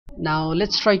Now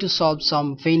let's try to solve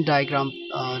some Venn diagram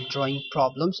drawing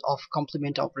problems of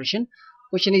complement operation.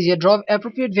 Question is here, draw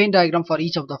appropriate Venn diagram for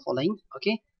each of the following.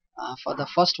 Okay, for the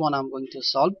first one I'm going to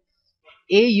solve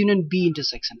A union B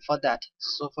intersection. For that,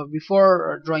 so for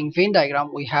before drawing Venn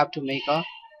diagram we have to make a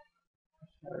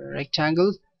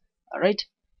rectangle. Alright,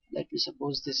 let me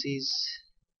suppose this is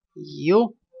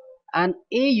U and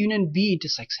A union B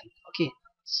intersection. Okay,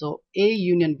 so A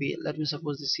union B, let me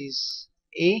suppose this is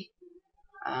A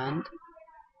and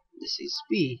this is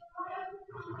B.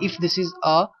 If this is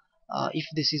a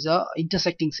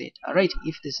intersecting set, all right,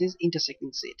 if this is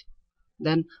intersecting set,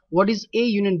 then what is A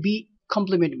union B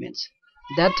complement means?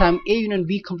 That time A union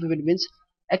B complement means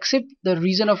except the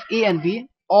region of A and B,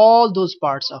 all those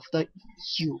parts of the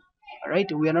U. All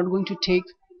right, we are not going to take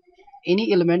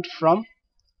any element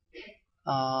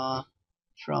uh,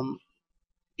 from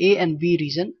A and B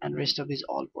region, and rest of is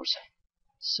all portion.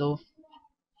 So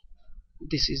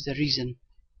this is the region.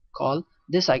 Call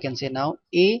this, I can say now,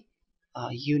 A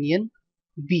union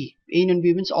B. A union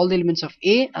B means all the elements of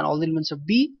A and all the elements of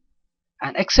B,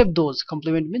 and except those.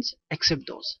 Complement means except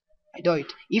those. I do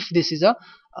it. If this is a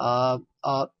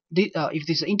if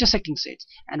this is an intersecting set,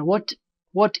 and what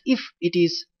if it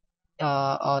is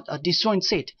a disjoint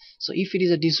set? So if it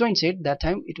is a disjoint set, that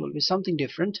time it will be something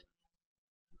different.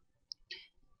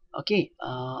 Okay,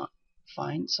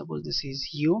 fine. Suppose this is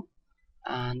U,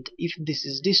 and if this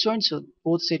is disjoint, so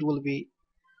both set will be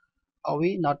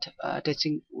away, not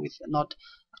attaching with, not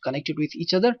connected with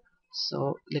each other.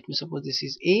 So let me suppose this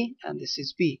is A and this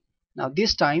is B. Now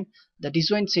this time the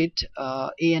disjoint set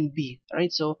A and B,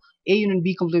 right? So A union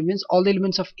B complement means all the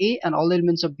elements of A and all the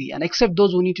elements of B, and except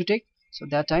those we need to take. So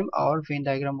that time our Venn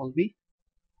diagram will be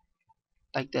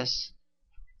like this.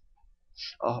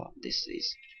 Oh, this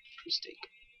is mistake.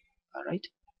 All right,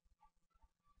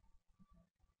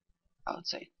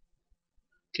 outside.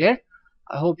 Clear?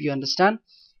 I hope you understand.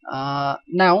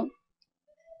 Now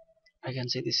I can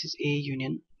say this is A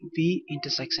union B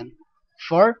intersection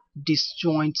for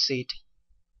disjoint set,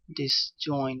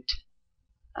 disjoint,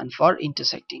 and for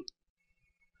intersecting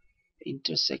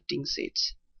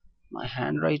sets. My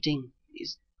handwriting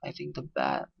is, I think, the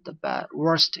bad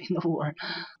worst in the world.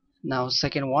 Now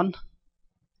second one,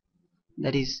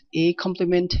 that is A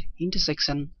complement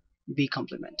intersection B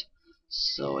complement.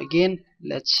 So again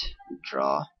let's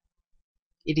draw.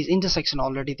 It is intersection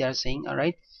already, they are saying. All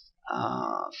right,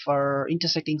 for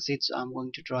intersecting sets I'm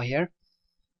going to draw here.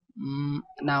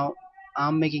 Now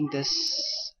I'm making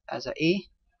this as a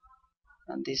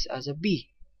and this as a B.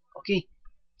 Okay,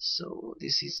 so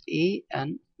this is A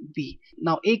and B.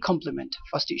 Now A complement,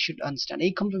 first you should understand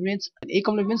A complements.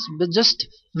 The just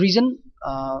region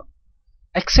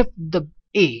except the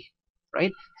A,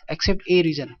 right? Except A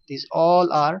region. These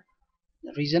all are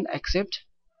the region except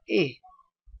A.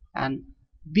 And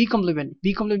B complement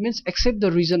means except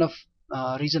the region of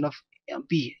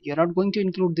B. You're not going to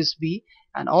include this B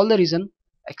and all the region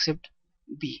except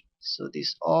B. So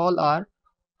these all are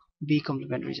B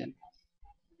complement region.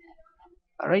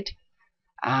 Alright,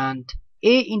 and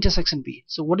A intersection B.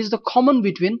 So what is the common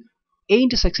between A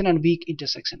intersection and B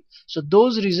intersection? So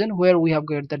those region where we have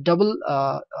got the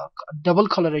double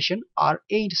coloration are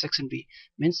A intersection B,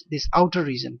 means this outer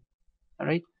region.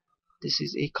 Alright, this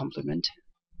is A complement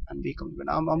and B complement.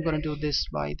 I'm gonna do this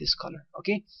by this color.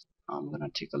 Okay, I'm gonna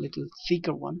take a little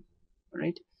thicker one.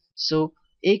 Right, so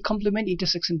A complement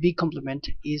intersection B complement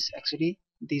is actually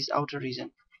this outer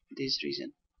region, this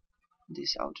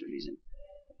outer region,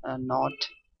 not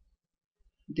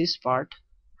this part,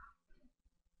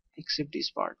 except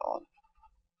this part, all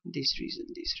this region.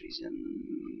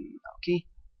 Okay,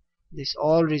 this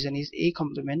all region is A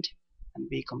complement and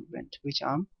B complement, which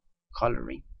I'm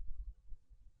coloring.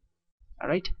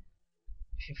 Alright,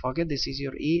 if you forget, this is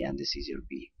your A and this is your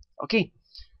B. Okay,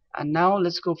 and now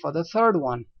let's go for the third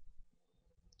one.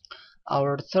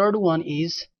 Our third one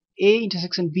is A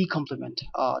intersection B complement.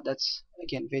 That's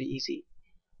again very easy.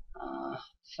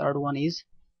 Third one is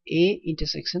A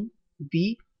intersection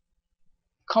B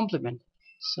complement.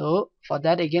 So for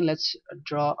that, again let's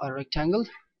draw a rectangle.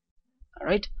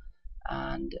 Alright,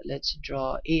 and let's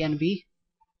draw A and B.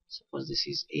 Suppose this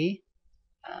is A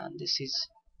and this is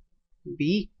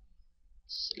B.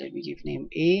 So let me give name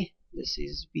A, this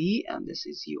is B, and this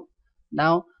is U.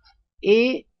 Now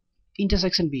A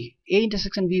intersection B. A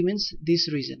intersection B means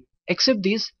this region. Except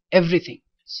this everything.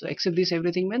 So except this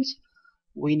everything means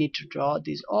we need to draw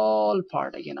this all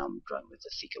part. Again I'm drawing with the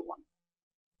thicker one.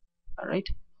 Alright,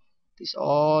 this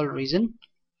all region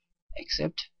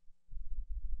except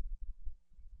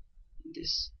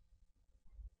this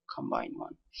combined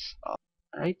one.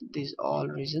 Alright, these all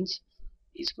regions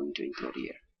is going to include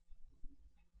here.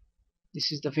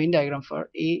 This is the Venn diagram for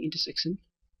A intersection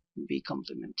B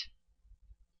complement.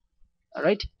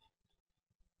 Alright,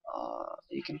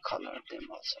 you can color them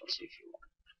also if you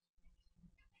want,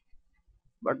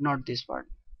 but not this part.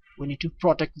 We need to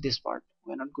protect this part.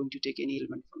 We're not going to take any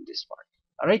element from this part.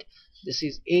 Alright, this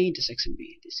is A intersection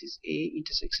B. This is A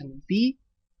intersection B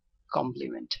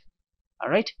complement.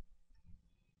 Alright,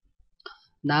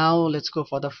 now let's go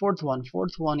for the fourth one.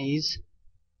 Fourth one is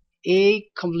A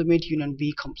complement union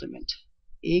B complement.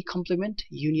 A complement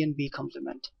union B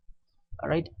complement.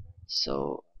 Alright,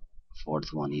 so fourth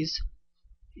one is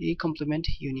A complement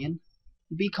union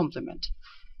B complement.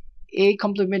 A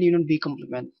complement union B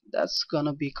complement. That's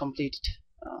gonna be complete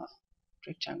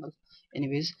rectangle.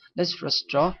 Anyways, let's first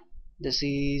draw. This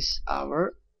is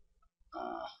our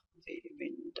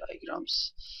Venn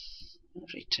diagrams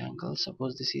rectangle.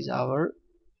 Suppose this is our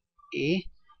A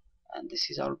and this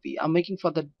is our B. I'm making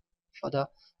for the for the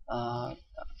uh,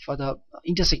 for the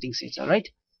intersecting sides. All right,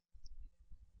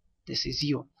 this is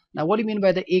U. Now what do you mean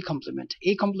by the A complement?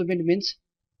 A complement means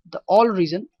the all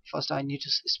region. First I need to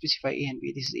specify A and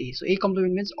B. This is A, so A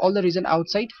complement means all the region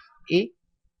outside A,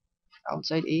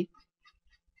 outside A.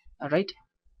 Alright,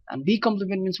 and B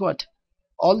complement means what?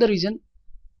 All the region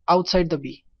outside the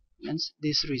B, means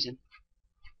this region.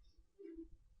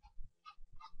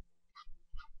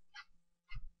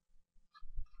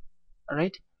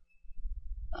 Alright,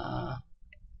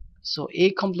 so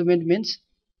A complement means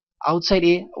outside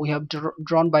A we have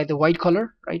drawn by the white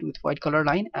color, right, with white color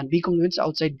line, and B complement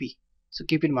outside B. So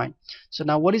keep in mind. So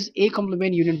now what is A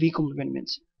complement union B complement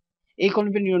means? A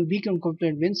complement union B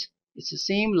complement means it's the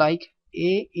same like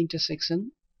A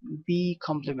intersection B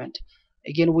complement.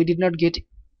 Again, we did not get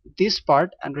this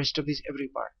part and rest of this every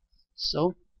part.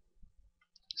 So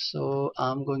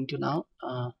I'm going to now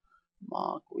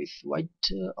mark with white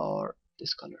or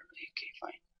this color. Okay,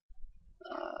 fine.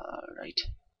 Right.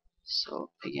 So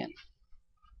again,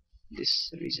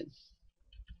 this region,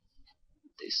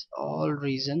 this all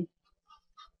region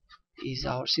is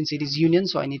our, since it is union,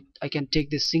 so I can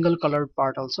take this single color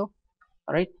part also.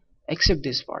 All right, except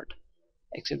this part,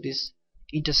 except this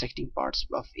intersecting parts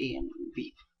of A and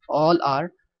B, all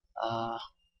are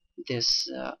this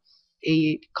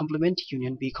A complement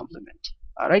union B complement.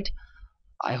 Alright,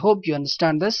 I hope you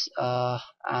understand this,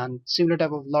 and similar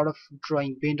type of lot of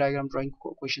drawing, Venn diagram drawing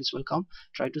questions will come.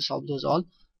 Try to solve those all.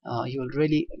 You will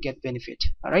really get benefit.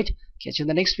 Alright, catch you in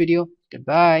the next video.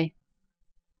 Goodbye.